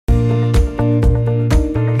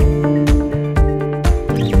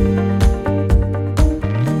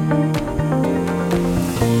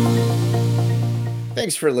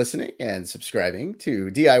Thanks for listening and subscribing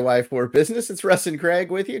to DIY for Business. It's Russ and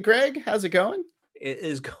Greg with you. Greg, how's it going? It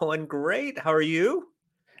is going great. How are you?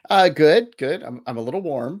 Good. I'm a little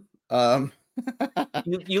warm.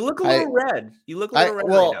 You look a little red. You look a little red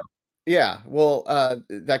right now. Yeah. Well,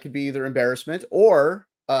 that could be either embarrassment or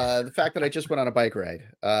the fact that I just went on a bike ride.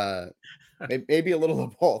 Maybe a little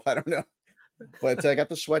of both. I don't know. But I got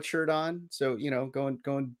the sweatshirt on, so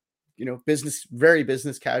going, very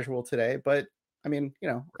business casual today. But I mean,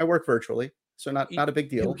 I work virtually, so not a big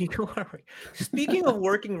deal. Speaking of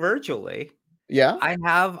working virtually, yeah, I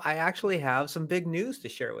actually have some big news to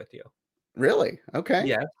share with you. Really? Okay.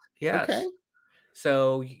 Yes. Okay.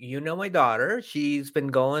 So, my daughter, she's been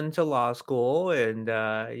going to law school and,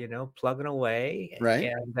 plugging away.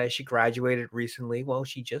 Right. And she graduated recently. Well,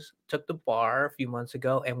 she just took the bar a few months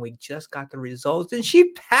ago and we just got the results and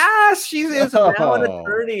she passed. She is now an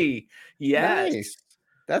attorney. Yes. Nice.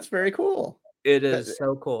 That's very cool. It is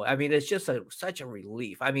so cool. I mean, it's just such a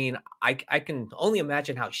relief. I mean, I can only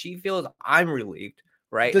imagine how she feels. I'm relieved,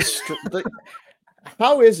 right?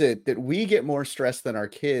 How is it that we get more stressed than our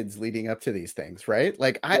kids leading up to these things, right?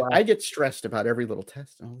 Like I get stressed about every little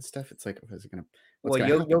test and all this stuff. It's like,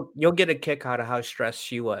 you'll get a kick out of how stressed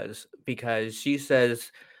she was because she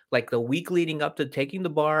says like the week leading up to taking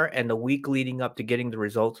the bar and the week leading up to getting the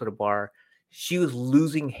results of the bar, she was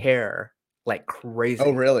losing hair like crazy.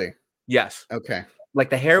 Oh, really? Yes. Okay. Like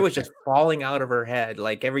the hair was just falling out of her head.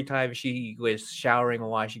 Like every time she was showering or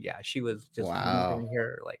washing, she was just losing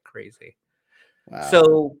hair like crazy. Wow.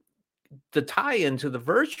 So the tie into the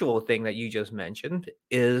virtual thing that you just mentioned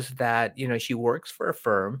is that, she works for a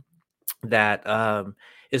firm that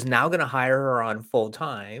is now going to hire her on full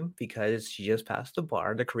time because she just passed the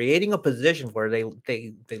bar. They're creating a position where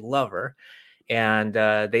they love her. And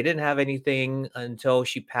they didn't have anything until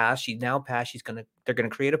she passed. She now passed. They're gonna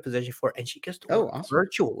create a position for her, and she gets to work awesome.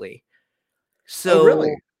 virtually. So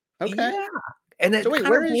really? Okay. Yeah. And then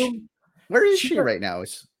where is she right now?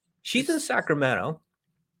 She's in Sacramento.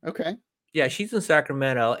 Okay. Yeah, she's in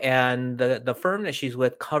Sacramento, and the firm that she's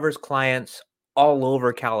with covers clients all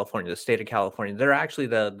over California, the state of California. They're actually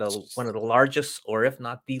the one of the largest, or if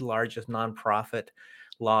not the largest, nonprofit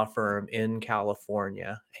law firm in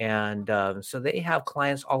California. And so they have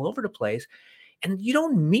clients all over the place, and you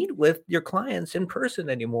don't meet with your clients in person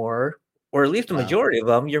anymore, or at least the majority of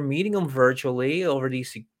them. You're meeting them virtually over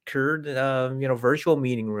these secured, virtual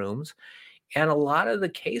meeting rooms. And a lot of the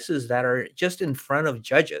cases that are just in front of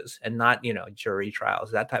judges and not, jury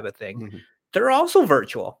trials, that type of thing, they're also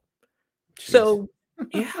virtual. Jeez. So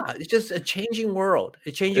yeah, it's just a changing world.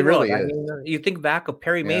 A changing world. Really is. I mean, you think back of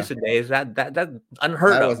Perry Mason days, that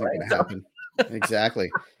unheard of. That wasn't going to happen.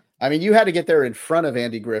 Exactly. I mean, you had to get there in front of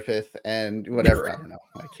Andy Griffith and whatever. I don't know.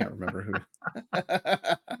 I can't remember who.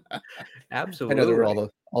 Absolutely. I know there were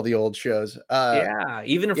all the old shows.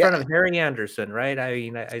 Even in front of Harry Anderson, right? I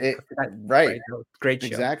mean, right. Great show.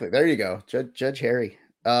 Exactly. There you go, Judge Harry.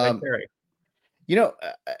 Judge Harry.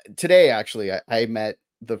 Today actually, I met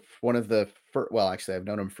actually I've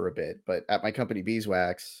known him for a bit, but at my company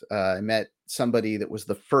Beeswax, I met somebody that was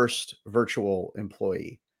the first virtual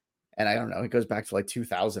employee. And I don't know, it goes back to like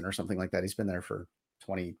 2000 or something like that. He's been there for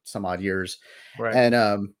 20 some odd years. Right.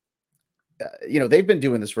 And, they've been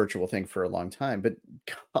doing this virtual thing for a long time, but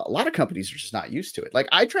a lot of companies are just not used to it. Like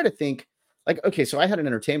I try to think like, okay, so I had an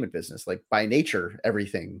entertainment business, like by nature,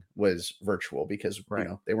 everything was virtual because,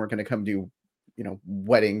 they weren't going to come do,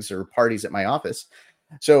 weddings or parties at my office.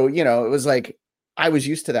 So, it was like, I was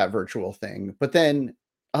used to that virtual thing, but then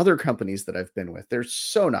other companies that I've been with, they're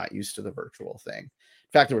so not used to the virtual thing.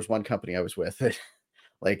 In fact, there was one company I was with that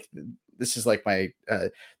like, this is like my,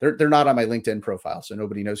 they're not on my LinkedIn profile. So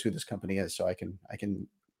nobody knows who this company is. So I can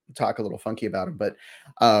talk a little funky about them, but,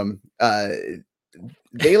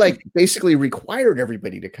 they like basically required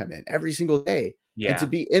everybody to come in every single day and to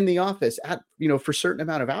be in the office at, for a certain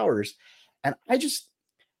amount of hours. And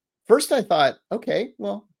first I thought, okay,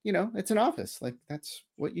 well, it's an office, like that's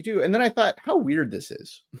what you do. And then I thought, how weird this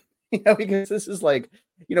is, because this is like,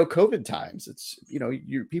 COVID times. It's,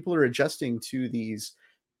 people are adjusting to these,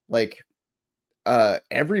 like,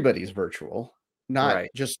 everybody's virtual, not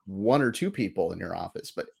just one or two people in your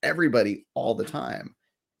office, but everybody all the time.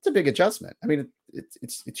 It's a big adjustment. I mean,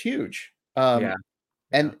 it's huge. And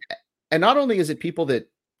not only is it people that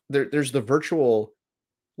there's the virtual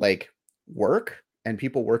like work and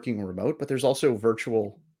people working remote, but there's also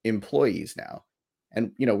virtual employees now.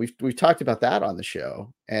 And, we've talked about that on the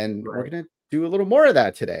show, and we're going to do a little more of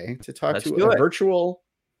that today to talk to a virtual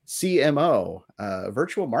CMO,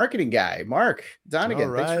 virtual marketing guy, Mark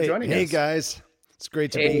Donnigan. Thanks for joining us. Hey guys, it's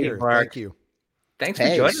great to be here. Mark. Thank you. Thanks for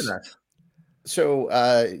joining us. So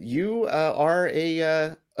you are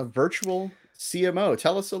a virtual CMO.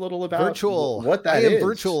 Tell us a little about Virtual. what I that am is.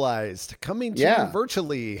 virtualized, coming to you Yeah.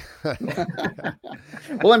 virtually.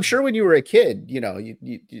 Well, I'm sure when you were a kid,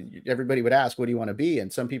 everybody would ask, "What do you want to be?"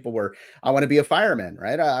 And some people were, "I want to be a fireman,"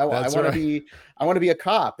 right? I That's want to right. be, I want to be a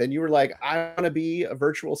cop, and you were like, "I want to be a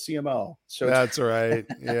virtual CMO." So, That's right.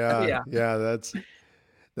 Yeah. Yeah. Yeah.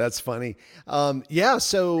 That's funny.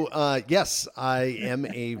 Yes, I am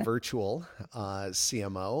a virtual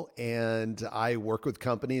CMO, and I work with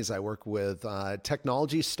companies. I work with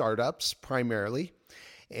technology startups primarily,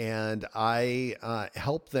 and I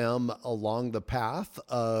help them along the path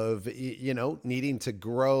of needing to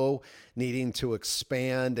grow, needing to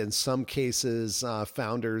expand. In some cases,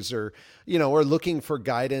 founders are looking for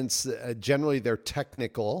guidance. Generally, they're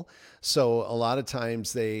technical, so a lot of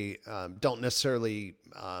times they don't necessarily.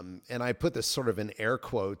 And I put this sort of in air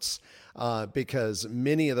quotes because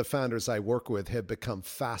many of the founders I work with have become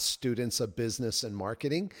fast students of business and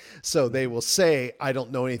marketing. So they will say, I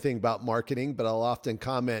don't know anything about marketing, but I'll often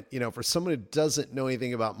comment, for someone who doesn't know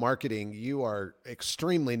anything about marketing, you are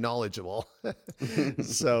extremely knowledgeable.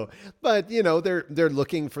 So, but they're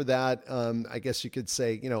looking for that. I guess you could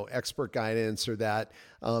say, expert guidance or that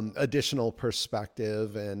additional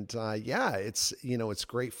perspective. And yeah, it's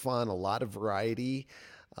great fun, a lot of variety.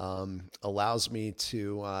 Allows me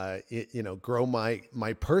to grow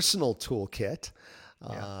my personal toolkit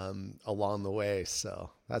Yeah. along the way. So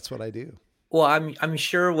that's what I do. Well, I'm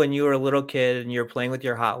sure when you were a little kid and you're playing with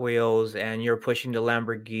your Hot Wheels and you're pushing the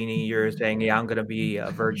Lamborghini, you're saying, "Yeah, I'm gonna be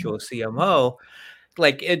a virtual CMO."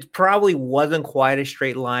 Like, it probably wasn't quite a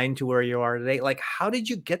straight line to where you are today. Like, how did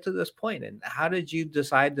you get to this point, and how did you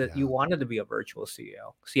decide that you Yeah. wanted to be a virtual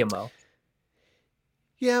CMO?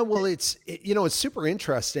 Yeah, well, it's super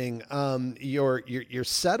interesting. Your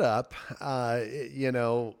setup,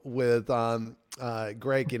 with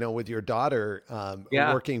Greg, with your daughter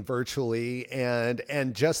Yeah, working virtually,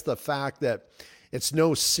 and just the fact that it's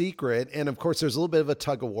no secret, and of course, there's a little bit of a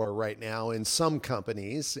tug of war right now in some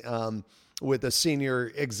companies. With the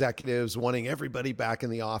senior executives wanting everybody back in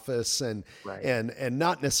the office, and right. and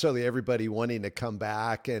not necessarily everybody wanting to come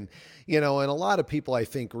back, and a lot of people I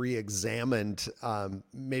think re-examined,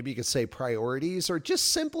 maybe you could say priorities, or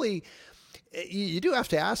just simply you do have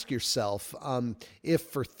to ask yourself, if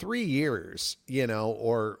for 3 years,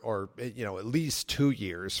 or at least 2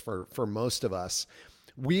 years for most of us,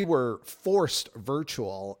 we were forced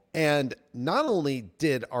virtual, and not only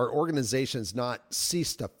did our organizations not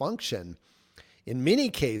cease to function, in many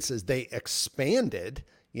cases, they expanded.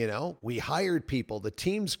 We hired people, the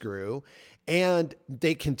teams grew, and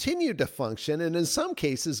they continued to function. And in some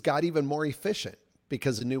cases, got even more efficient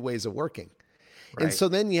because of new ways of working. And Right. so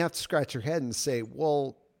then you have to scratch your head and say,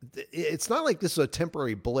 well, it's not like this is a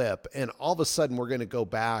temporary blip and all of a sudden we're going to go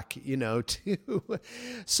back, to.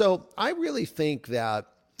 So I really think that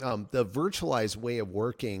the virtualized way of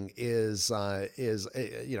working is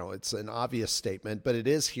it's an obvious statement, but it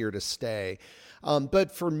is here to stay.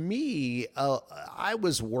 But for me, I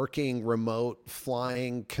was working remote,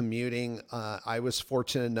 flying, commuting. I was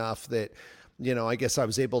fortunate enough that, I guess I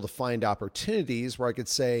was able to find opportunities where I could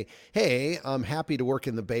say, hey, I'm happy to work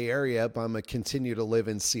in the Bay Area, but I'm going to continue to live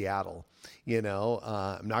in Seattle. I'm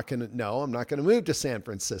not going to move to San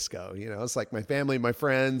Francisco. It's like my family, my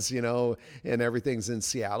friends, and everything's in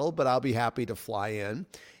Seattle, but I'll be happy to fly in.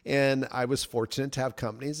 And I was fortunate to have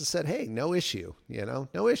companies that said, hey, no issue,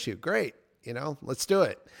 no issue. Great. Let's do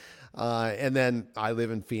it. And then I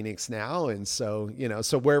live in Phoenix now. And so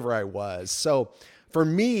wherever I was. So for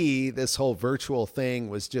me, this whole virtual thing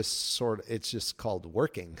was just it's just called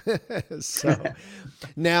working. So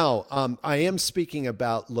now I am speaking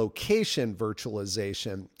about location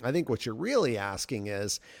virtualization. I think what you're really asking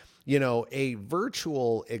is, a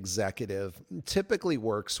virtual executive typically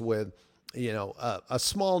works with, a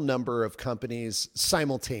small number of companies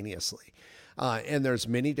simultaneously. And there's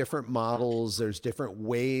many different models. There's different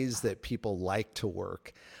ways that people like to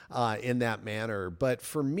work in that manner. But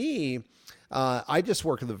for me, I just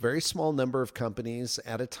work with a very small number of companies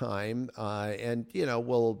at a time, and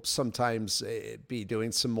we'll sometimes be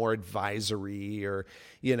doing some more advisory, or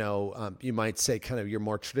you might say kind of your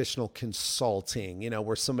more traditional consulting.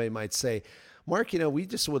 Where somebody might say, Mark, we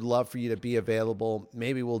just would love for you to be available.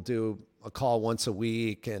 Maybe we'll do a call once a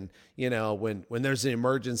week, and when there's an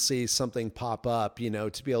emergency, something pop up,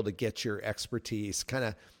 to be able to get your expertise, kind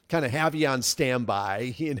of have you on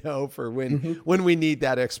standby, for Mhm. when we need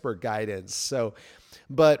that expert guidance. So,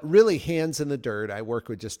 but really hands in the dirt. I work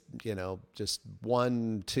with just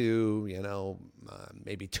one, two,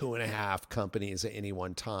 maybe two and a half companies at any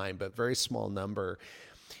one time, but very small number.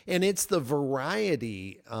 And it's the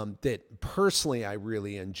variety that personally I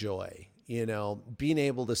really enjoy, being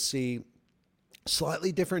able to see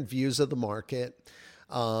slightly different views of the market.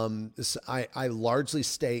 I largely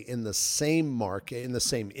stay in the same market, in the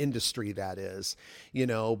same industry, that is,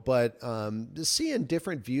 but seeing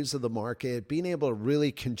different views of the market, being able to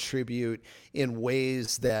really contribute in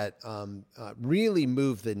ways that really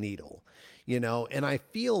move the needle. And I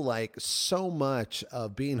feel like so much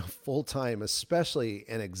of being a full-time, especially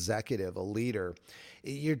an executive, a leader,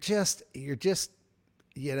 you're just,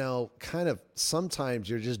 kind of sometimes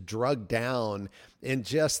you're just drugged down in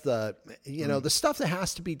just the, the stuff that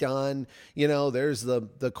has to be done. There's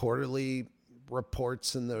the quarterly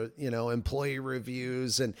reports and the, employee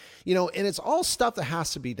reviews and it's all stuff that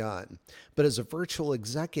has to be done. But as a virtual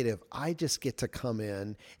executive, I just get to come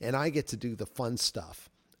in and I get to do the fun stuff,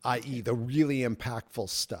 i.e. the really impactful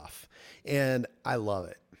stuff. And I love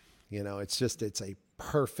it. It's a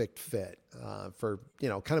perfect fit for,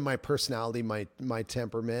 kind of my personality, my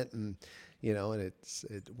temperament, and, and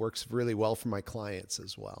it works really well for my clients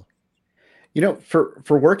as well. For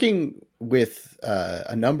working with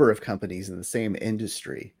a number of companies in the same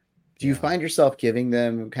industry, do you find yourself giving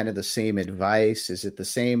them kind of the same advice? Is it the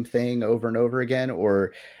same thing over and over again?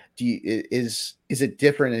 Or is it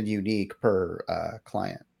different and unique per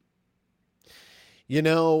client?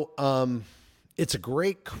 It's a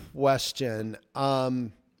great question.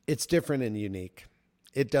 It's different and unique.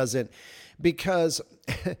 It doesn't, because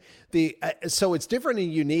so it's different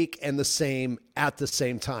and unique and the same at the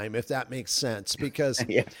same time, if that makes sense. Because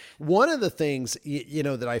one of the things,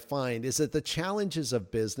 that I find is that the challenges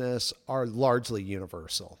of business are largely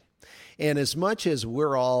universal. And as much as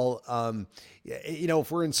we're all,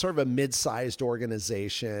 if we're in sort of a mid-sized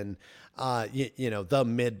organization, the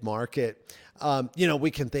mid-market,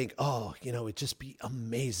 we can think, it'd just be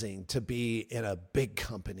amazing to be in a big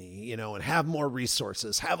company, and have more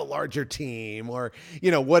resources, have a larger team, or,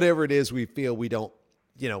 whatever it is we feel we don't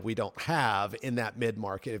have in that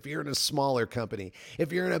mid-market. If you're in a smaller company,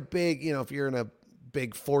 if you're in a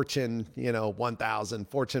big Fortune, 1000,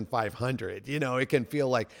 Fortune 500, it can feel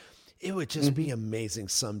like it would just be amazing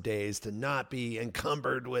some days to not be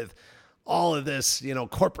encumbered with all of this,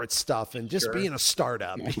 corporate stuff and just being a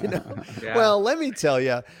startup, Well, let me tell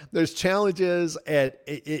you, there's challenges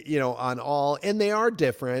on all, and they are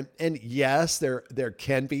different. And yes, there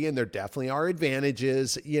can be, and there definitely are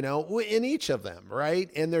advantages, in each of them. Right.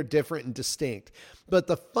 And they're different and distinct, but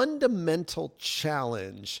the fundamental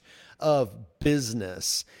challenge of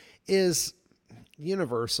business is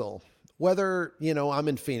universal. Whether, I'm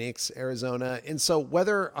in Phoenix, Arizona. And so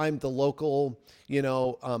whether I'm the local,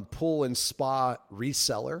 pool and spa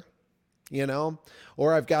reseller,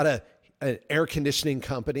 or I've got an air conditioning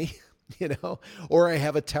company, or I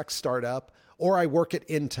have a tech startup, or I work at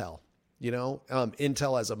Intel,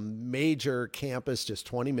 Intel has a major campus just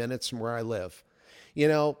 20 minutes from where I live.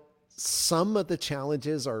 Some of the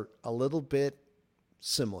challenges are a little bit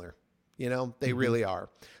similar, they really are.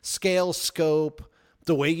 Scale, scope,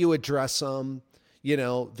 the way you address them,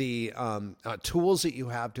 the tools that you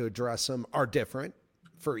have to address them are different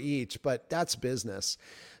for each, but that's business.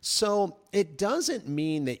 So it doesn't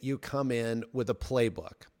mean that you come in with a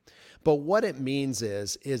playbook, but what it means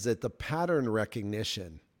is that the pattern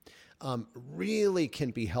recognition really can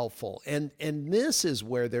be helpful. And this is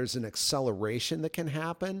where there's an acceleration that can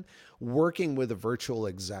happen working with a virtual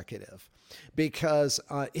executive, because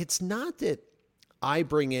it's not that I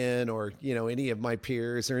bring in, or, any of my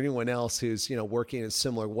peers or anyone else who's, working in a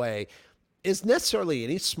similar way is necessarily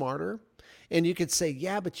any smarter. And you could say,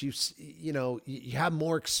 yeah, but you have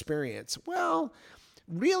more experience. Well,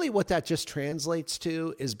 really what that just translates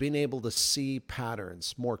to is being able to see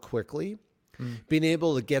patterns more quickly, being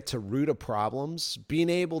able to get to root of problems, being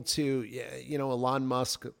able to, Elon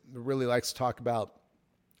Musk really likes to talk about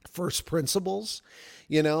first principles,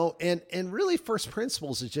 and really first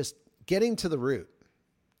principles is just getting to the root,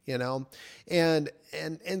 and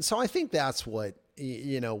so I think that's what,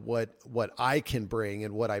 what I can bring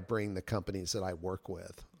and what I bring the companies that I work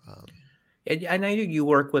with. And I know you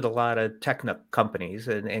work with a lot of tech companies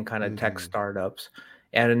and kind of tech startups.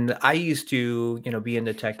 And I used to, be in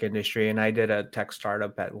the tech industry, and I did a tech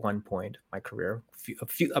startup at one point in my career,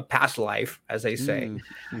 a past life, as they say.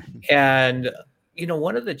 And,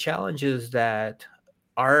 one of the challenges that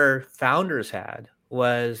our founders had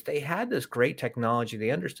was they had this great technology.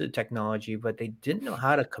 They understood technology, but they didn't know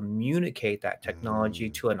how to communicate that technology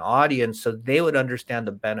to an audience so they would understand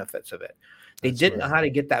the benefits of it. They didn't know how to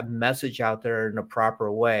get that message out there in a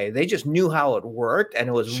proper way. They just knew how it worked, and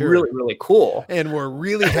it was really, really cool. And we're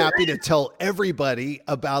really happy to tell everybody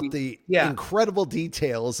about the incredible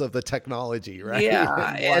details of the technology, right?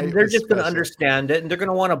 Yeah, and they're just going to understand it, and they're going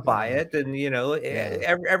to want to buy it. And,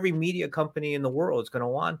 every media company in the world is going to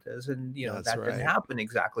want this. And, that didn't happen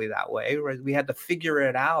exactly that way. Right? We had to figure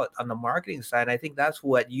it out on the marketing side. And I think that's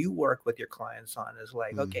what you work with your clients on is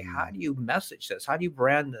like, okay, how do you message this? How do you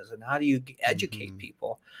brand this? And how do you educate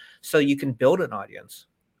people so you can build an audience?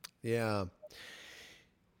 Yeah.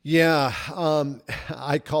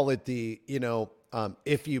 I call it the,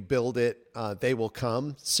 if you build it, they will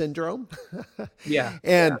come syndrome.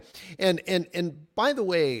 And by the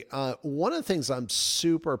way, one of the things I'm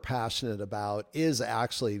super passionate about is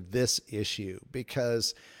actually this issue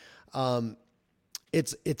because,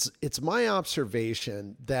 it's my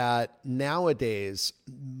observation that nowadays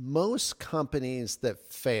most companies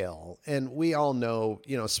that fail, and we all know,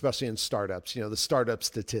 especially in startups, the startup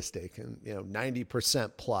statistic, and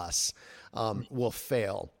 90% plus will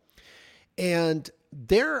fail, and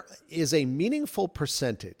there is a meaningful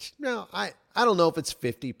percentage. Now, I don't know if it's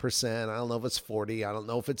 50%, I don't know if it's 40, I don't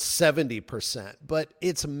know if it's 70%, but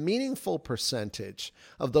it's a meaningful percentage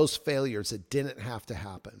of those failures that didn't have to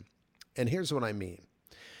happen. And here's what I mean.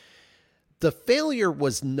 The failure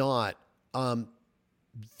was not,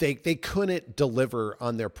 they couldn't deliver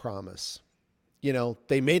on their promise.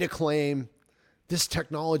 They made a claim, this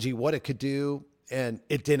technology, what it could do, and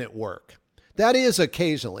it didn't work. That is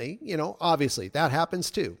occasionally, obviously that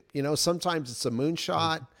happens too. Sometimes it's a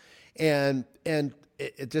moonshot and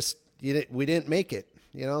it just, we didn't make it.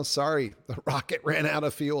 Sorry, the rocket ran out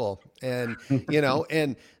of fuel and,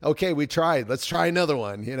 and okay, we tried, let's try another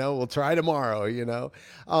one, we'll try tomorrow,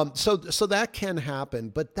 so that can happen,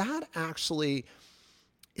 but that actually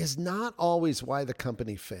is not always why the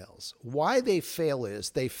company fails. Why they fail is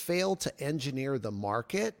they fail to engineer the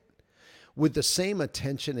market with the same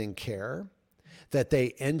attention and care that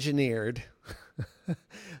they engineered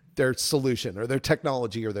their solution or their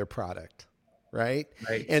technology or their product. Right.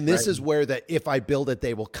 And this is where that if I build it,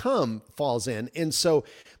 they will come falls in. And so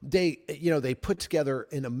they put together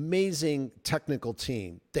an amazing technical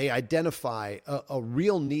team. They identify a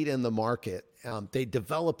real need in the market. They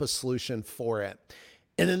develop a solution for it.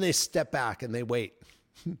 And then they step back and they wait.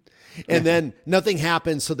 And then nothing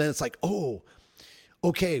happens. So then it's like, oh,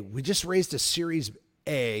 okay, we just raised a Series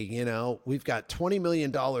A, we've got $20 million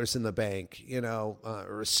in the bank,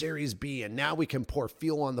 or a Series B, and now we can pour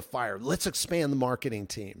fuel on the fire. Let's expand the marketing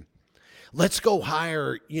team. Let's go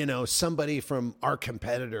hire, somebody from our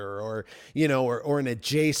competitor or an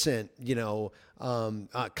adjacent,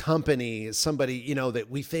 company, somebody, that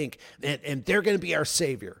we think, and they're going to be our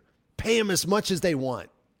savior. Pay them as much as they want.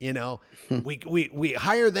 We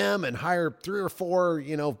hire them and hire 3 or 4,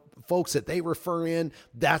 folks that they refer in.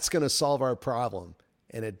 That's going to solve our problem.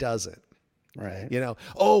 And it doesn't. Right.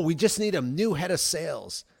 We just need a new head of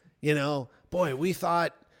sales. Boy, we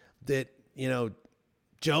thought that,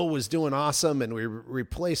 Joe was doing awesome and we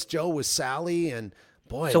replaced Joe with Sally and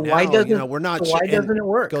boy, so now, why doesn't, we're not. So why doesn't it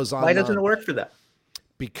work? Why doesn't it work for that?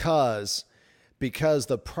 Because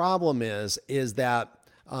the problem is that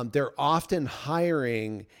they're often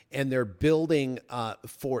hiring and they're building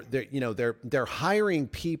they're hiring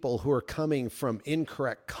people who are coming from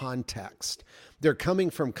incorrect context. They're coming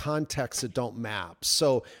from contexts that don't map.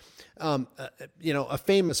 So, a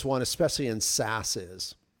famous one, especially in SaaS,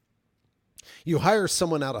 is you hire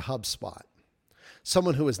someone out of HubSpot,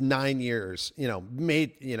 someone who was 9 years,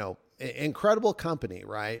 made, incredible company,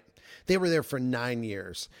 right? They were there for 9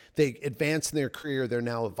 years. They advanced in their career. They're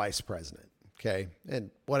now a vice president. Okay. And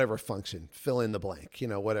whatever function, fill in the blank,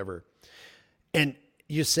 whatever. And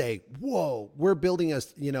you say, whoa, we're building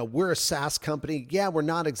we're a SaaS company. Yeah, we're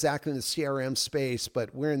not exactly in the CRM space,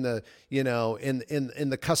 but we're in the, in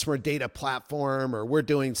the customer data platform, or we're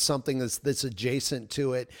doing something that's adjacent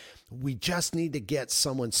to it. We just need to get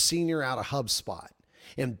someone senior out of HubSpot.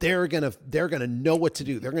 And they're gonna know what to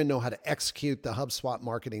do. They're gonna know how to execute the HubSpot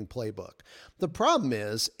marketing playbook. The problem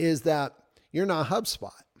is that you're not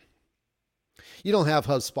HubSpot. You don't have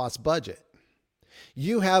HubSpot's budget.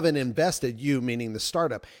 You haven't invested, you meaning the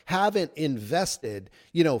startup, haven't invested,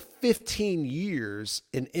 15 years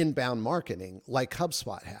in inbound marketing like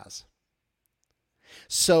HubSpot has.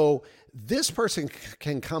 So this person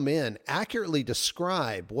can come in, accurately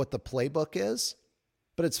describe what the playbook is,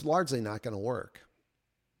 but it's largely not going to work.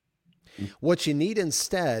 What you need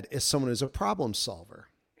instead is someone who's a problem solver.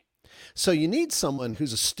 So you need someone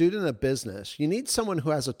who's a student of business. You need someone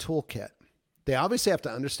who has a toolkit. They obviously have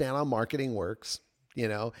to understand how marketing works.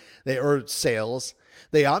 or sales.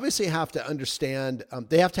 They obviously have to understand,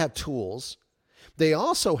 they have to have tools. They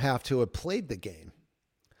also have to have played the game.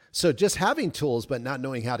 So just having tools but not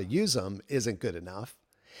knowing how to use them isn't good enough.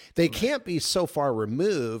 They can't be so far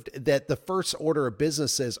removed that the first order of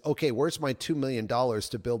business is, okay, where's my $2 million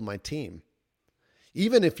to build my team?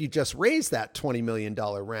 Even if you just raise that $20 million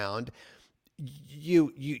round,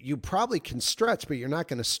 you probably can stretch, but you're not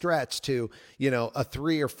going to stretch to, a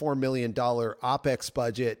 $3 or $4 million OpEx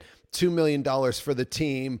budget, $2 million for the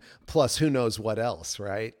team, plus who knows what else,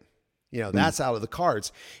 right? That's out of the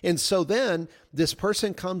cards. And so then this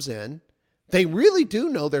person comes in, they really do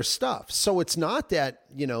know their stuff. So it's not that,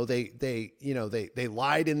 they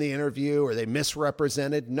lied in the interview or they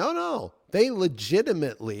misrepresented. No, they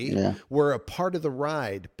legitimately were a part of the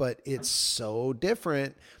ride, but it's so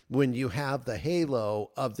different when you have the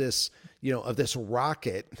halo of this, of this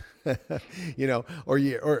rocket, or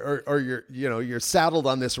you're saddled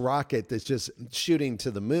on this rocket that's just shooting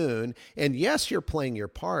to the moon. And yes, you're playing your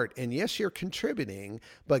part, and yes, you're contributing,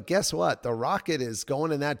 but guess what? The rocket is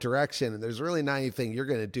going in that direction, and there's really not anything you're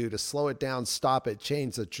going to do to slow it down, stop it,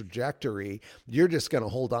 change the trajectory. You're just going to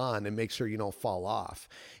hold on and make sure you don't fall off.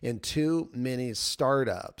 And too many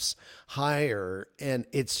startups hire, and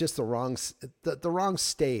it's just the wrong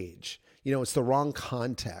stage. It's the wrong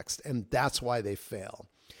context, and that's why they fail.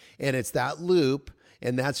 And it's that loop,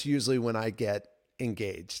 and that's usually when I get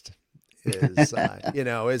engaged. As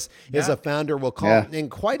a founder will call, and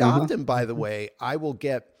quite often, by the way, I will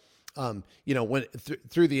get,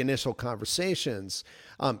 through the initial conversations,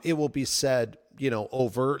 it will be said,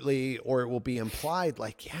 overtly, or it will be implied,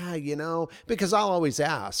 like, because I'll always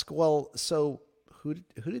ask, well, so who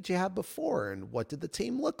did you have before, and what did the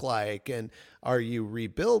team look like, and are you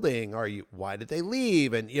rebuilding? Why did they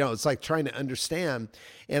leave? And it's like trying to understand.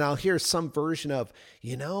 And I'll hear some version of,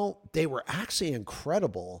 they were actually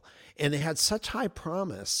incredible, and they had such high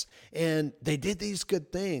promise, and they did these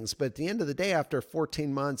good things, but at the end of the day, after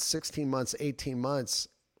 14 months, 16 months, 18 months,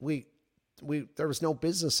 there was no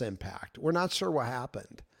business impact. We're not sure what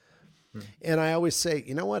happened. And I always say,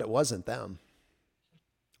 you know what? It wasn't them.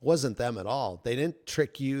 Wasn't them at all. They didn't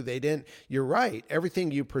trick you. You're right. Everything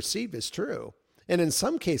you perceive is true. And in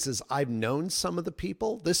some cases, I've known some of the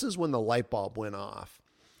people. This is when the light bulb went off,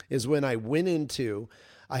 is when I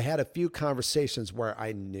had a few conversations where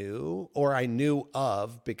I knew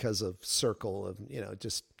of because of circle of,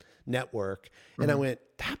 just network. And I went,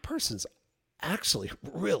 that person's actually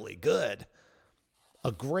really good.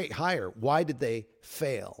 A great hire. Why did they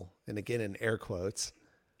fail? And again, in air quotes,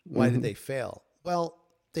 why did they fail? Well,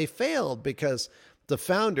 they failed because the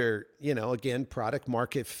founder, again, product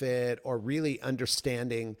market fit, or really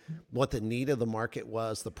understanding what the need of the market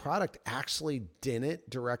was. The product actually didn't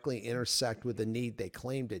directly intersect with the need they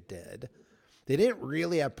claimed it did. They didn't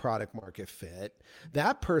really have product market fit.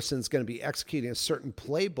 That person's going to be executing a certain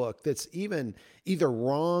playbook that's either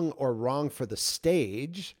wrong or wrong for the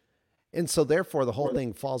stage. And so therefore the whole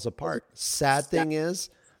thing falls apart. Sad thing is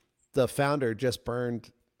the founder just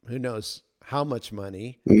burned, who knows how much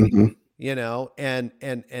money, and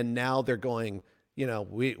now they're going,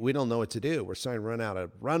 we don't know what to do. We're starting to run out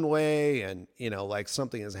of runway, and, like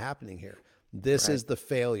something is happening here. This is the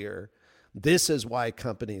failure. This is why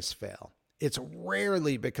companies fail. It's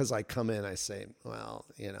rarely because I come in, I say, well,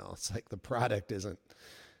 it's like the product isn't,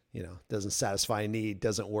 doesn't satisfy a need,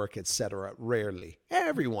 doesn't work, et cetera. Rarely.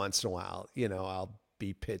 Every once in a while, I'll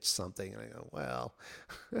be pitched something and I go, well,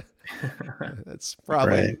 that's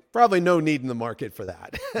probably no need in the market for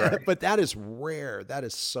that. But that is rare. That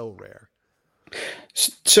is so rare.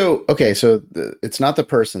 So, okay. So it's not the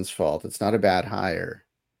person's fault. It's not a bad hire,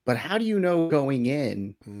 but how do you know going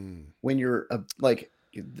in when you're like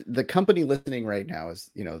the company listening right now is,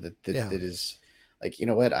 that is like, you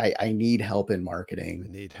know what, I need help in marketing.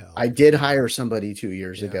 I need help. I did hire somebody 2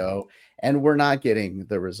 years ago and we're not getting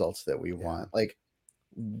the results that we want. Like,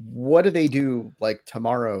 what do they do like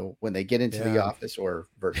tomorrow when they get into the office or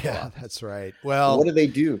virtual office? That's right. Well, what do they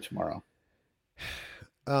do tomorrow?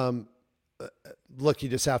 Look, you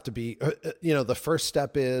just have to be, the first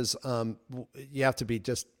step is, you have to be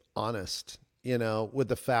just honest, with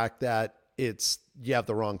the fact that you have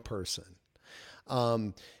the wrong person.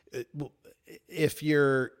 If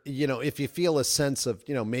if you feel a sense of,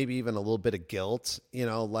 maybe even a little bit of guilt,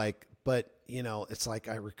 but it's like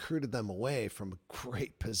I recruited them away from a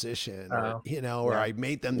great position, or I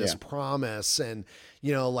made them this promise, and,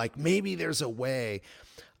 like maybe there's a way.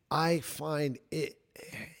 I find it,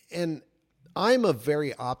 and I'm a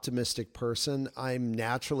very optimistic person. I'm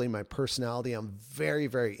naturally, my personality, I'm very,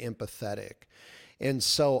 very empathetic. And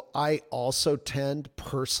so I also tend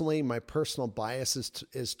personally, my personal bias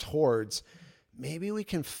is towards maybe we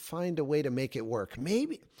can find a way to make it work.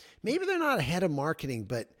 Maybe they're not a head of marketing,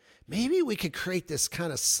 but maybe we could create this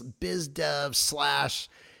kind of biz dev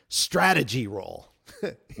 / strategy role.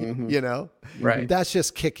 Right. That's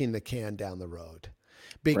just kicking the can down the road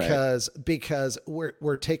because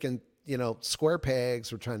we're taking, square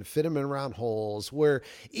pegs, we're trying to fit them in round holes, where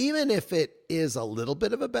even if it is a little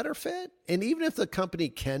bit of a better fit, and even if the company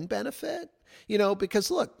can benefit,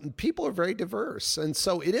 because look, people are very diverse. And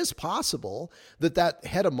so it is possible that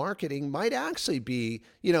head of marketing might actually be,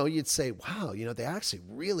 you'd say, wow, they actually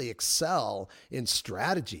really excel in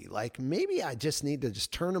strategy. Like maybe I just need to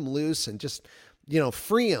just turn them loose and just,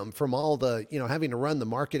 free them from all the, having to run the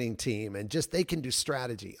marketing team and just, they can do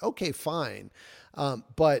strategy. Okay, fine.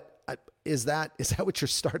 But is that what your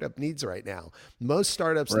startup needs right now? Most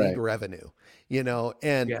startups need revenue,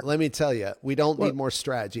 and let me tell you, we don't need more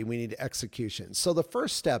strategy. We need execution. So the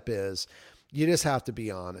first step is you just have to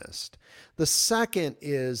be honest. The second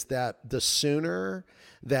is that the sooner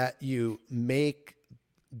that you make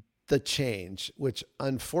the change, which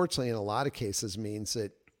unfortunately in a lot of cases means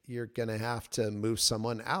that you're going to have to move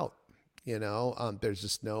someone out. There's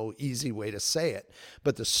just no easy way to say it,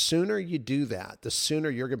 but the sooner you do that, the sooner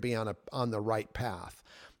you're going to be on the right path.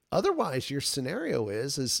 Otherwise, your scenario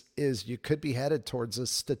is you could be headed towards a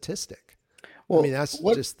statistic. Well, I mean, that's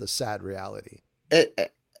just the sad reality. I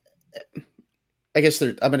guess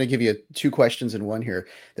I'm going to give you 2 questions in one here.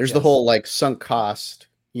 There's the whole like sunk cost,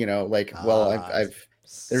 I've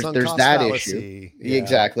there's that fallacy. Issue. Yeah.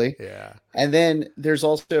 Exactly. Yeah. And then there's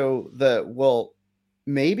also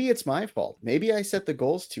maybe it's my fault. Maybe I set the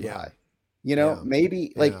goals too high.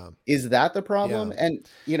 Maybe is that the problem? Yeah.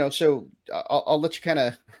 And, so I'll let you kind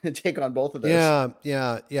of take on both of those.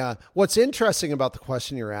 Yeah. What's interesting about the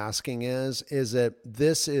question you're asking is that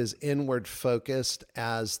this is inward focused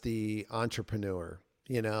as the entrepreneur.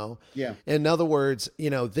 Yeah. In other words,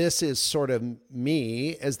 this is sort of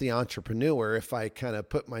me as the entrepreneur. If I kind of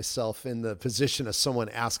put myself in the position of someone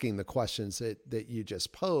asking the questions that you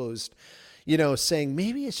just posed, saying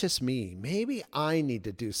maybe it's just me, maybe I need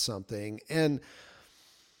to do something. And,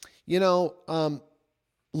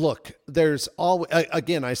 look, there's always,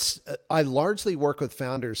 again, I largely work with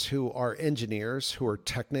founders who are engineers, who are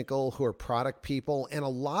technical, who are product people, and a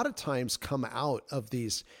lot of times come out of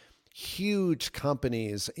these huge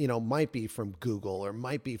companies, might be from Google or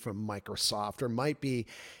might be from Microsoft or might be,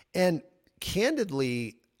 and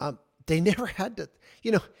candidly, they never had to,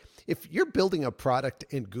 if you're building a product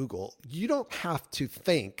in Google, you don't have to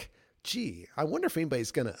think, gee, I wonder if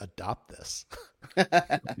anybody's going to adopt this.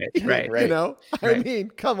 Right. I mean,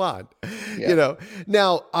 come on,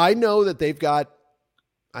 now I know that they've got,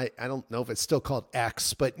 I don't know if it's still called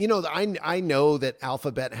X, but I know that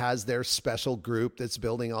Alphabet has their special group that's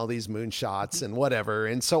building all these moonshots and whatever.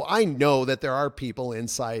 And so I know that there are people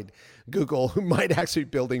inside Google who might actually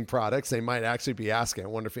be building products. They might actually be asking, I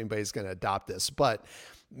wonder if anybody's going to adopt this, but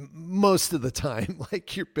most of the time,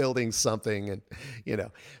 like you're building something and,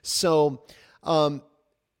 so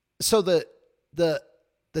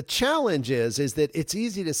the challenge is that it's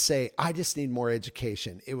easy to say, I just need more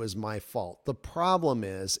education. It was my fault. The problem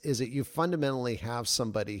is that you fundamentally have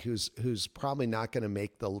somebody who's probably not going to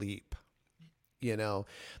make the leap. They're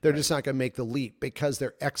just not going to make the leap because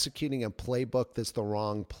they're executing a playbook that's the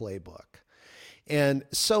wrong playbook. And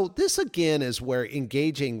so this again is where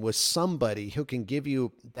engaging with somebody who can give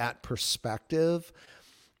you that perspective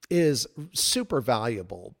is super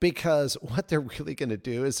valuable, because what they're really going to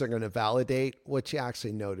do is they're going to validate what you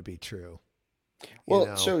actually know to be true.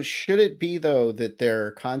 Well, so should it be though that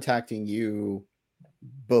they're contacting you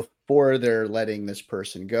before they're letting this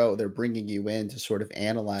person go? They're bringing you in to sort of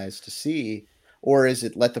analyze to see, or is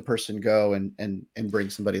it let the person go and bring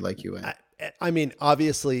somebody like you in? I mean,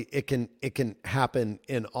 obviously it can happen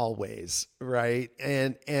in all ways, right?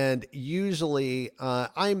 And usually,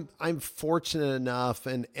 I'm fortunate enough,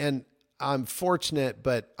 and I'm fortunate,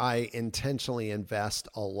 but I intentionally invest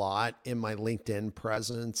a lot in my LinkedIn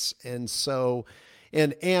presence, and so,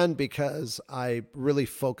 and because I really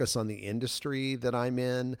focus on the industry that I'm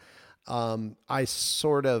in, I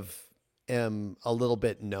sort of am a little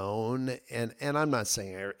bit known, and I'm not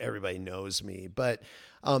saying everybody knows me, but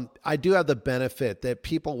I do have the benefit that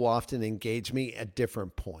people will often engage me at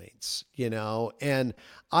different points, and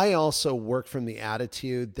I also work from the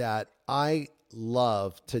attitude that I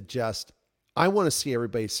love to I want to see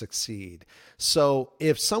everybody succeed. So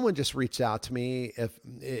if someone just reached out to me,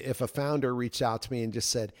 if a founder reached out to me and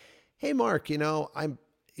just said, hey, Mark, I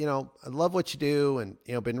love what you do, and,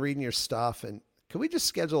 been reading your stuff, and can we just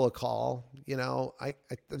schedule a call? I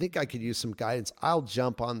think I could use some guidance. I'll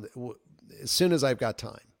jump on as soon as I've got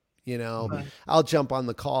time. I'll jump on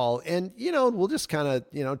the call and, we'll just kind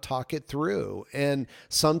of, talk it through. And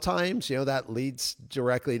sometimes, that leads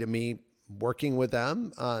directly to me working with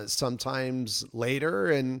them, sometimes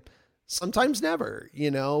later and sometimes never,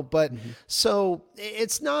 but so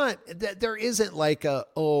it's not that there isn't like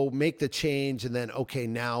make the change and then, okay,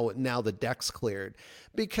 now the deck's cleared,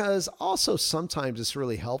 because also sometimes it's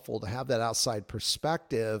really helpful to have that outside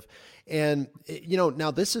perspective. And,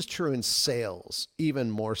 now this is true in sales,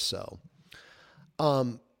 even more so.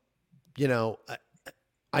 I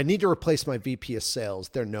need to replace my VP of sales.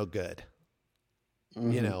 They're no good.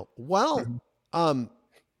 What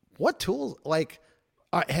tools,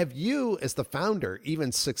 have you as the founder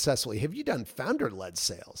even successfully, have you done founder-led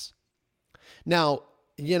sales? Now,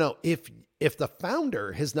 if the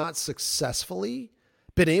founder has not successfully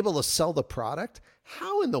been able to sell the product,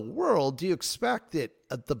 how in the world do you expect that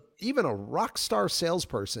even a rock star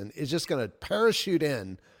salesperson is just going to parachute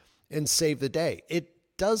in and save the day? It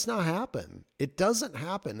does not happen. It doesn't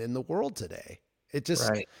happen in the world today. It just,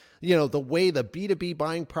 right. The way the B2B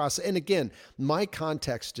buying process, and again, my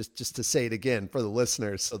context, just to say it again for the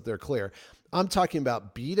listeners so they're clear, I'm talking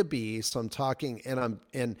about B2B. So I'm talking,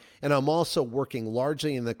 and I'm also working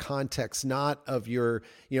largely in the context, not of your,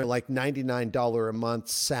 like $99 a month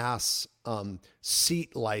SaaS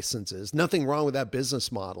seat licenses. Nothing wrong with that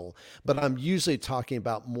business model, but I'm usually talking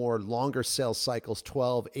about more longer sales cycles,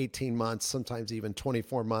 12, 18 months, sometimes even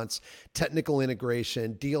 24 months, technical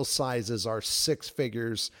integration, deal sizes are 6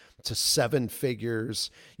 figures to 7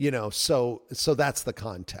 figures, so that's the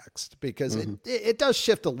context, because it does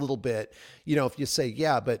shift a little bit, if you say,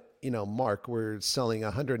 yeah, but Mark, we're selling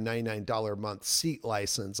 $199 a month seat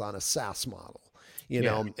license on a SaaS model,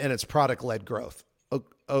 and it's product-led growth.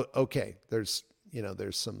 Okay, there's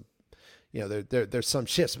some, there's some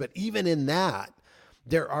shifts, but even in that,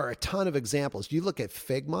 there are a ton of examples. You look at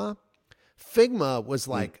Figma. Figma was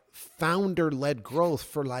like founder-led growth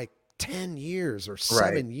for like 10 years or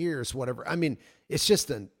 7 years, whatever. I mean, it's just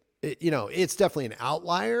it's definitely an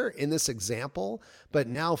outlier in this example, but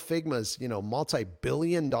now Figma's,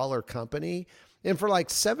 multi-billion-dollar company. And for like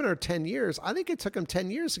 7 or 10 years, I think it took them 10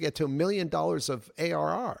 years to get to $1 million of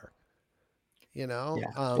ARR.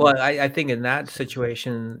 Well, I think in that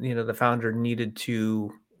situation, the founder needed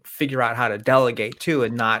to figure out how to delegate too,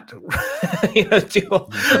 and not do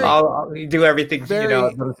everything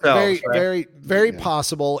themselves. Very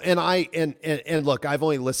possible. And look, I've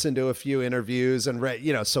only listened to a few interviews and read,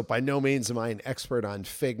 so by no means am I an expert on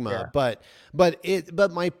Figma, but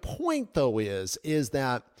my point though is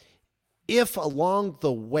that if along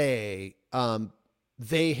the way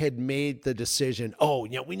they had made the decision,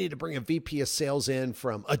 we need to bring a VP of sales in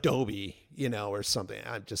from Adobe, or something.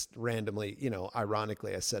 I'm just randomly,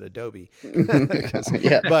 ironically, I said Adobe,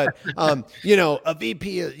 but, a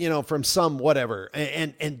VP, from some whatever,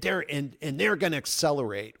 and they're going to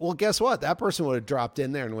accelerate. Well, guess what? That person would have dropped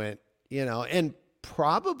in there and went, and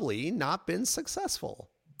probably not been successful,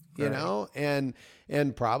 and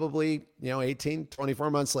probably, 18, 24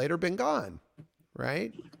 months later, been gone.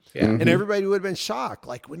 Right. Yeah. And everybody would have been shocked.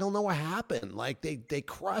 Like, we don't know what happened. Like they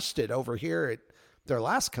crushed it over here at their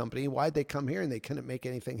last company. Why'd they come here and they couldn't make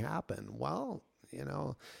anything happen? Well,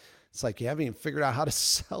 it's like, you haven't even figured out how to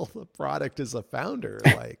sell the product as a founder.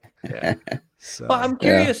 Like, so, well, I'm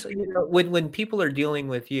curious, when people are dealing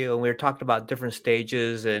with you, and we were talking about different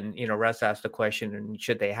stages, and, Russ asked the question, and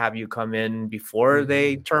should they have you come in before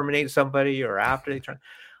they terminate somebody or after they terminate?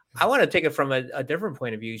 I want to take it from a different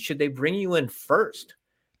point of view. Should they bring you in first?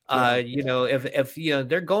 If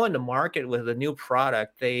they're going to market with a new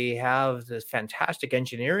product, they have this fantastic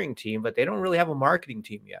engineering team, but they don't really have a marketing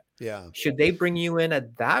team yet. Yeah. Should they bring you in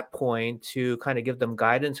at that point to kind of give them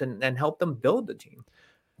guidance and help them build the team?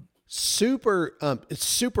 It's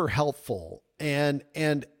super helpful. And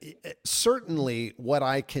certainly what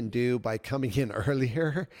I can do by coming in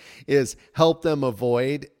earlier is help them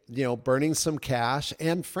avoid, burning some cash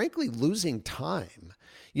and frankly, losing time.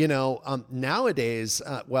 Nowadays,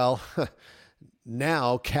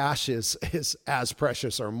 now cash is as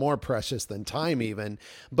precious or more precious than time even.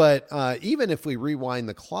 But even if we rewind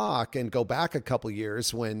the clock and go back a couple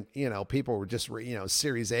years when, people were just,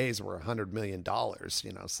 Series A's were $100 million,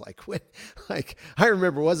 it's like I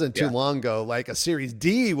remember it wasn't too long ago, like a Series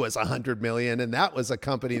D was 100 million, and that was a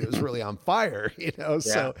company that was really on fire,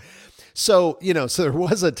 So there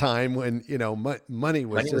was a time when, money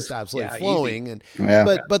was just absolutely flowing. Easy.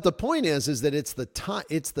 And, but the point is that it's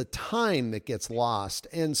the time that gets lost.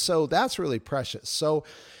 And so that's really precious. So,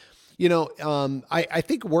 I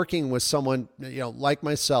think working with someone, like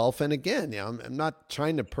myself, and again, I'm not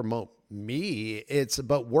trying to promote me, it's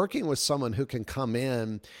about working with someone who can come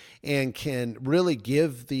in and can really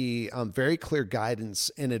give the very clear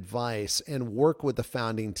guidance and advice, and work with the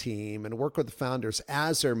founding team and work with the founders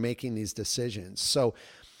as they're making these decisions. So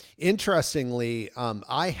interestingly,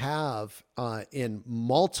 I have in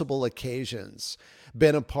multiple occasions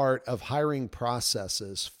been a part of hiring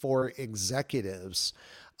processes for executives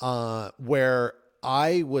where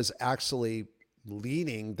I was actually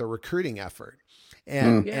leading the recruiting effort.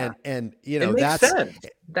 And it makes that's sense.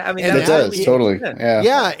 That does totally.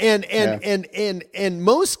 And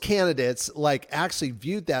most candidates actually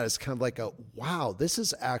viewed that as kind of like wow, this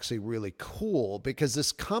is actually really cool, because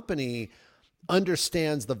this company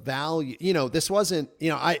understands the value. This wasn't,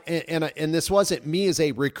 this wasn't me as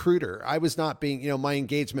a recruiter. I was not being, my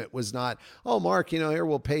engagement was not, oh, Mark, here,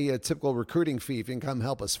 we'll pay you a typical recruiting fee if you can come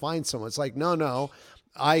help us find someone. It's like, no.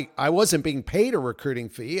 I wasn't being paid a recruiting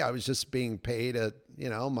fee. I was just being paid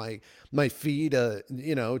my fee to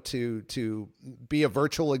to be a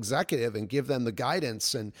virtual executive and give them the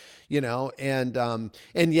guidance, and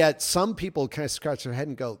yet some people kind of scratch their head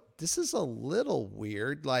and go, this is a little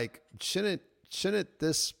weird. Like, shouldn't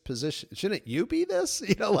this position, shouldn't you be this?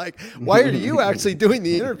 Why are you actually doing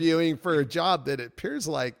the interviewing for a job that it appears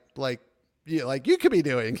like you could be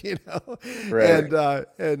doing, Right.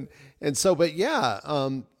 And so, but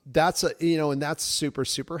that's and that's super,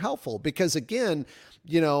 super helpful, because again,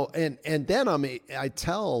 and then I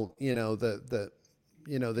tell, the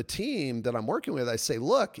team that I'm working with, I say,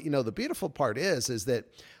 look, the beautiful part is that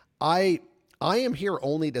I am here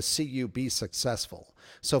only to see you be successful.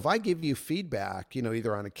 So if I give you feedback,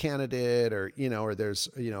 either on a candidate or, or there's,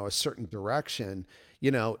 a certain direction,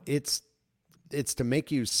 it's to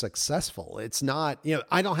make you successful. It's not,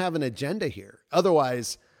 I don't have an agenda here.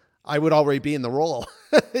 Otherwise, I would already be in the role,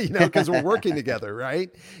 because we're working together,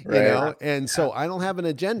 right? And so I don't have an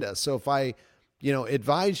agenda. So if I,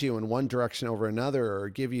 advise you in one direction over another, or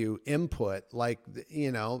give you input,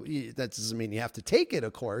 that doesn't mean you have to take it,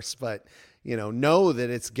 of course, but, know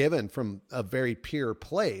that it's given from a very pure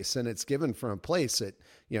place, and it's given from a place that,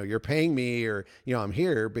 you're paying me, or, I'm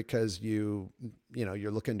here because you're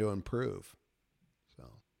looking to improve.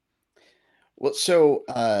 Well, so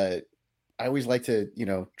I always like to,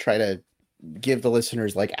 try to give the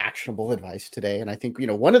listeners actionable advice today. And I think,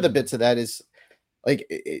 one of the bits of that is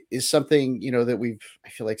something, that I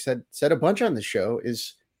feel like said a bunch on the show,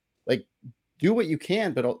 is do what you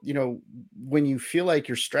can, but when you feel like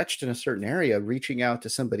you're stretched in a certain area, reaching out to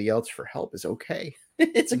somebody else for help is okay.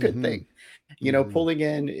 It's a good thing, pulling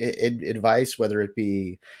in advice, whether it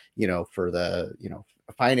be, for the,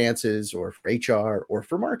 finances, or for HR, or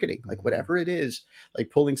for marketing, whatever it is,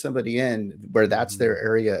 pulling somebody in where that's their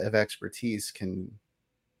area of expertise can,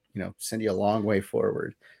 send you a long way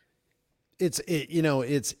forward. It's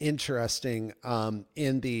interesting,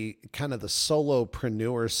 in the kind of the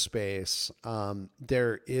solopreneur space,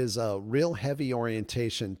 there is a real heavy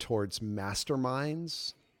orientation towards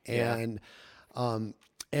masterminds, and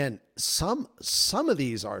some of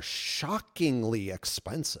these are shockingly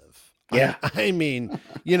expensive. Yeah. I mean,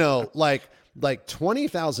 like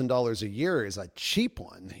 $20,000 a year is a cheap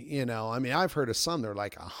one. I mean, I've heard of some, they're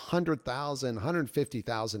like $100,000,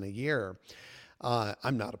 $150,000 a year.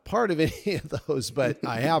 I'm not a part of any of those, but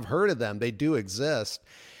I have heard of them. They do exist.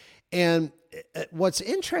 And what's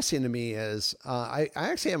interesting to me is, I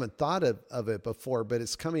actually haven't thought of it before, but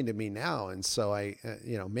it's coming to me now. And so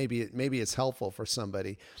maybe it's helpful for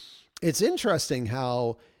somebody. It's interesting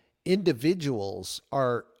how individuals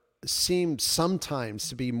seem sometimes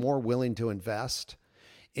to be more willing to invest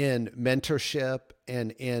in mentorship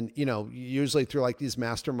and usually through these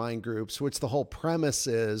mastermind groups, which the whole premise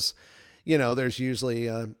is, there's usually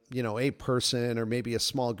a person or maybe a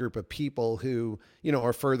small group of people who,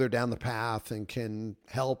 are further down the path and can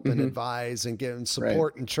help and advise and give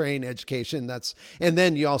support and train education. And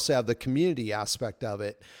then you also have the community aspect of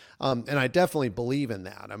it. And I definitely believe in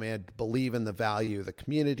that. I mean, I believe in the value of the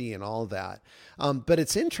community and all of that. But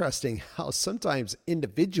it's interesting how sometimes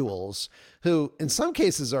individuals who in some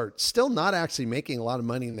cases are still not actually making a lot of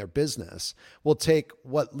money in their business will take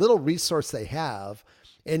what little resource they have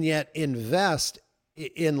and yet invest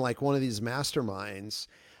in one of these masterminds.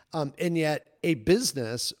 And yet a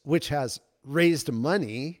business which has raised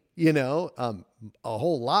money, a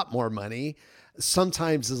whole lot more money,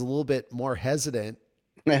 sometimes is a little bit more hesitant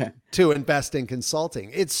to invest in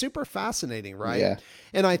consulting. It's super fascinating, right? Yeah.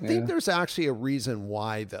 And I think there's actually a reason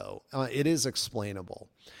why, though. It is explainable.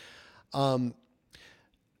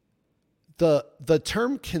 The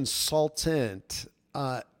term consultant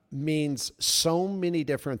means so many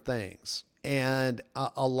different things. And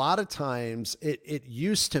a lot of times it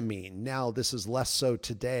used to mean, now this is less so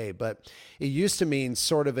today, but it used to mean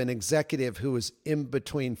sort of an executive who was in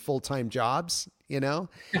between full-time jobs,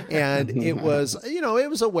 and it was, it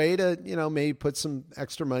was a way to, maybe put some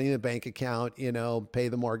extra money in the bank account, pay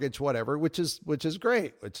the mortgage, whatever, which is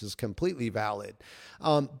great, which is completely valid.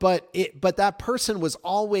 But that person was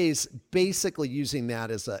always basically using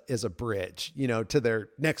that as a bridge, to their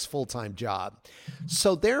next full-time job.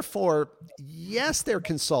 So therefore, yes, they're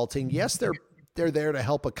consulting. Yes, they're there to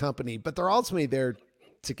help a company, but they're ultimately there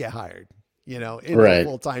to get hired, into a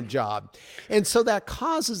full-time job. And so that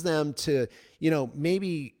causes them to,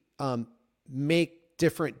 maybe make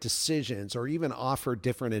different decisions or even offer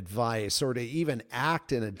different advice or to even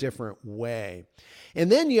act in a different way.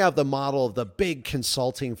 And then you have the model of the big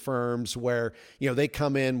consulting firms where, they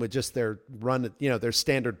come in with just their their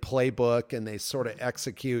standard playbook and they sort of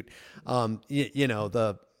execute, whatever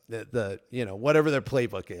their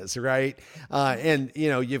playbook is, right? And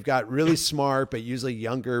you've got really smart, but usually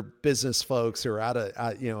younger business folks who are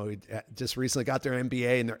just recently got their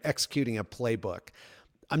MBA and they're executing a playbook.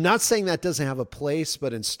 I'm not saying that doesn't have a place,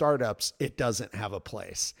 but in startups, it doesn't have a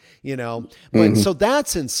place, but so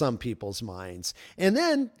that's in some people's minds. And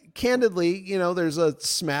then candidly, there's a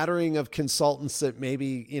smattering of consultants that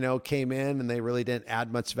maybe, came in and they really didn't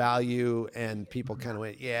add much value and people kind of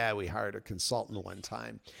went, yeah, we hired a consultant one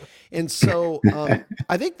time. And so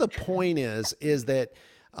I think the point is that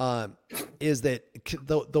the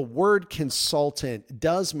word consultant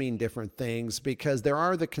does mean different things because there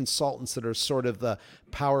are the consultants that are sort of the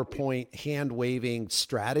PowerPoint hand waving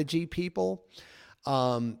strategy people.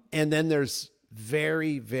 And then there's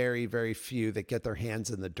very, very, very few that get their hands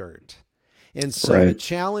in the dirt. And so the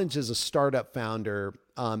challenge as a startup founder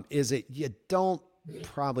is that you don't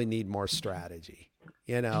probably need more strategy.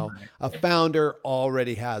 A founder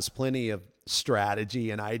already has plenty of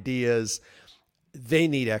strategy and ideas. They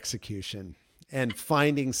need execution, and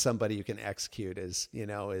finding somebody who can execute is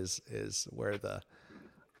where the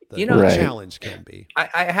challenge can be.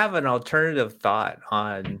 I have an alternative thought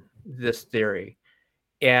on this theory.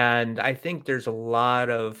 And I think there's a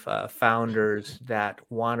lot of founders that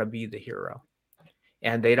want to be the hero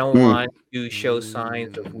and they don't want to show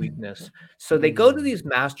signs of weakness. So they go to these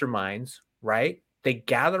masterminds, right? They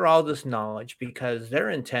gather all this knowledge because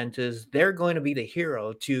their intent is they're going to be the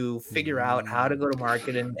hero to figure out how to go to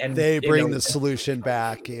market and they bring the solution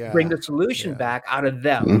back. Bring the solution back out of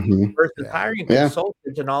them versus hiring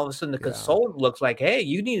consultants. And all of a sudden the consultant looks like, hey,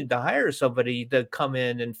 you needed to hire somebody to come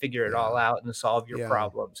in and figure it all out and solve your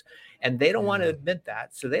problems. And they don't want to admit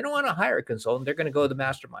that. So they don't want to hire a consultant. They're going to go the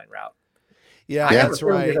mastermind route. Yeah, that's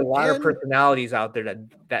right. There's a lot of personalities out there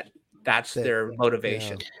that's their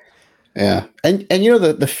motivation. Yeah. And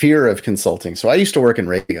the fear of consulting. So I used to work in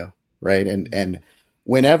radio, right? And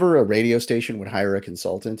whenever a radio station would hire a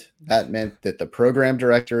consultant, that meant that the program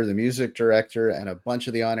director, the music director, and a bunch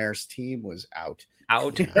of the on-air's team was out.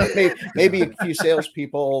 Maybe a few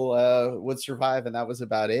salespeople would survive, and that was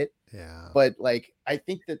about it. Yeah. But I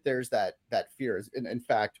think that there's that fear. In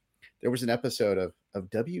fact, there was an episode of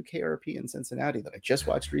WKRP in Cincinnati that I just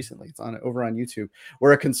watched recently. It's over on YouTube,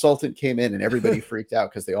 where a consultant came in and everybody freaked out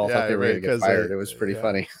because they all thought they were going to get fired. It was pretty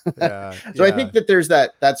funny. So I think that there's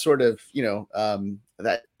that sort of,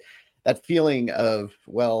 that feeling of,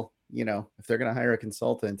 well, if they're going to hire a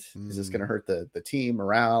consultant, is this going to hurt the team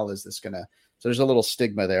morale? Is this going to, so there's a little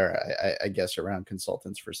stigma there, I guess, around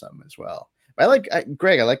consultants for some as well. But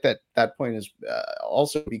Greg, I like that point is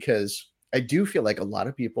also because I do feel like a lot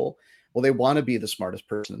of people, well, they want to be the smartest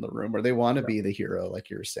person in the room, or they want to be the hero, like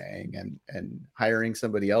you were saying, and hiring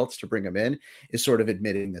somebody else to bring them in is sort of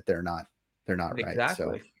admitting that they're not right.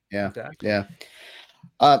 So yeah.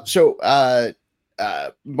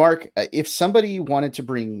 Mark, if somebody wanted to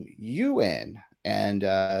bring you in and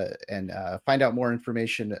find out more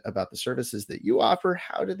information about the services that you offer,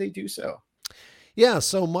 how do they do so? Yeah,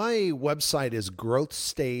 so my website is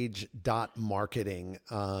growthstage.marketing.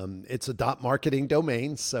 It's a .marketing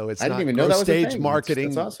domain, so it's not growth stage marketing.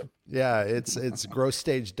 That's awesome. Yeah, it's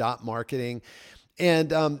growthstage.marketing.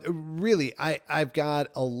 And really, I've got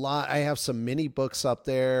a lot. I have some mini books up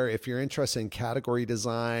there. If you're interested in category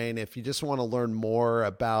design, if you just want to learn more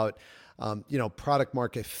about product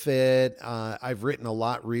market fit. I've written a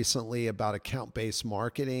lot recently about account-based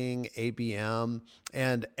marketing, ABM,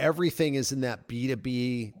 and everything is in that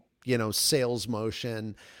B2B, sales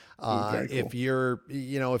motion. If you're,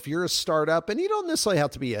 if you're a startup, and you don't necessarily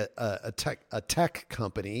have to be a tech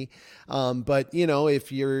company, but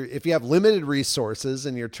if you have limited resources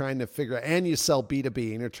and you're trying to figure out, and you sell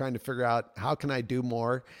B2B and you're trying to figure out how can I do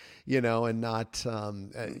more, and not,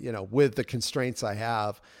 with the constraints I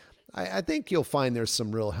have, I think you'll find there's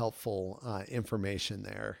some real helpful information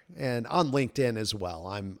there, and on LinkedIn as well.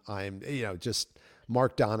 I'm just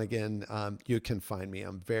Mark Donnigan. You can find me.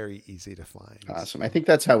 I'm very easy to find. Awesome. I think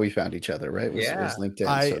that's how we found each other, right? Was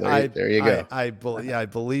LinkedIn. There you go. I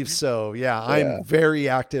believe so. Yeah, I'm very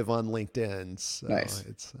active on LinkedIn. So nice.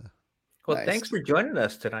 Well, thanks for joining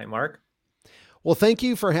us tonight, Mark. Well, thank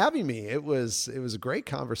you for having me. It was a great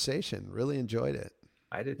conversation. Really enjoyed it.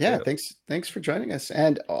 I did. Yeah. Too. Thanks for joining us.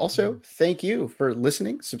 And also thank you for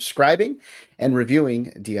listening, subscribing, and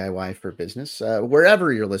reviewing DIY for Business,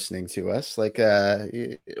 wherever you're listening to us,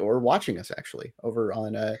 or watching us actually over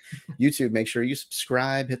on YouTube. Make sure you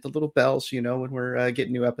subscribe, hit the little bell so you know when we're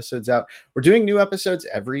getting new episodes out. We're doing new episodes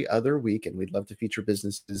every other week, and we'd love to feature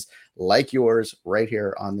businesses like yours right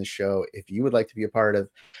here on the show. If you would like to be a part of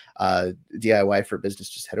DIY for Business,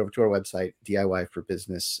 just head over to our website,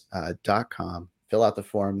 DIYforbusiness.com. Fill out the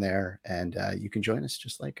form there, and you can join us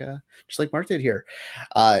just like Mark did here.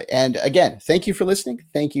 And again, thank you for listening.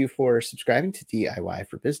 Thank you for subscribing to DIY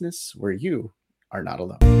for Business, where you are not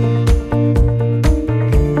alone.